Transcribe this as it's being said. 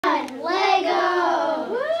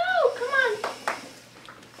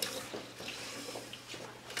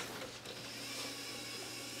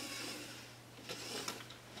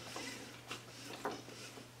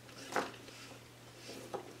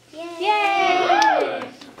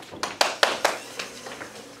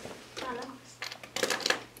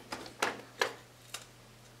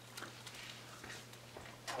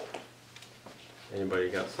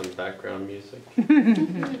some background music.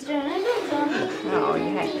 Oh,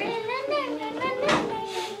 yeah.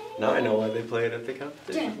 Now I know why they play it at the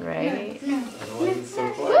competition. Right? Otherwise it's so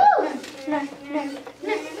quiet.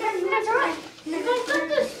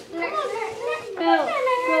 Bill,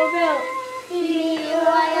 go Bill.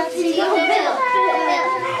 B-U-I-L-T, go Bill.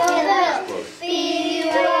 Go Bill.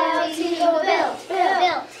 B-U-I-L-T, go Bill.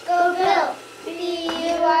 Bill, go Bill.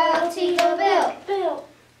 B-U-I-L-T, go Bill. Bill,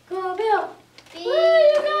 go Bill. You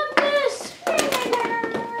got this. You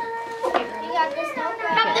got this.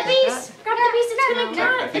 Grab the piece. Grab the piece.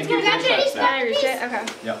 It's gonna catch it. Can I reach it? Okay.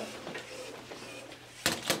 Yep.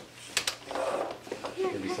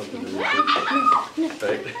 Maybe something to reach it.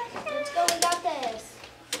 Right? Let's go. We got this.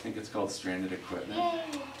 I think it's called stranded equipment.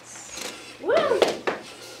 Yes. Woo!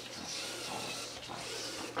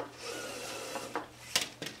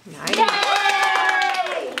 Nice.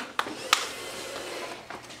 Yay!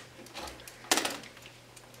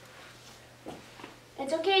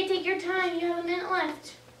 It's okay. Take your time. You have a minute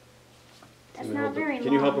left. That's not very long.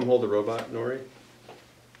 Can you help him hold the robot, Nori?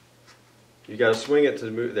 You gotta swing it to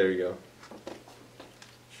move. There you go.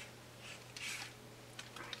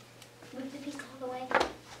 Move the piece all the way.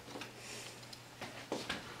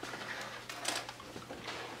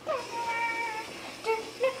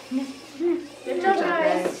 Good job,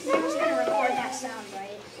 guys. I'm just gonna record that sound,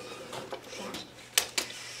 right?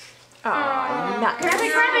 Oh, nuts. Grab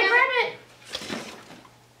it, grab it, grab it!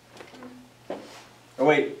 Oh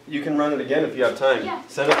wait, you can run it again if you have time. Yeah.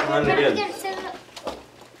 Set it and run it again. Set it up.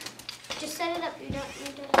 Just set it up. You don't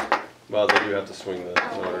need to. Well, they do have to swing the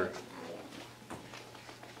motor.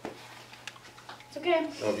 It's okay.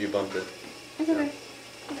 I hope you bumped it. It's okay.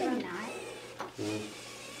 It's not.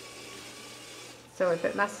 So if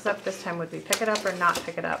it messes up this time, would we pick it up or not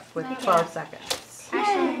pick it up with 12 seconds?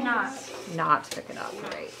 Actually, not. Not pick it up,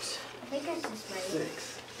 right. I think it's just right.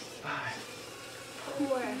 6, 5,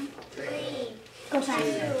 4, 3, Go 2, 1.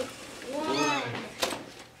 faster.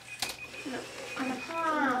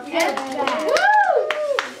 Good.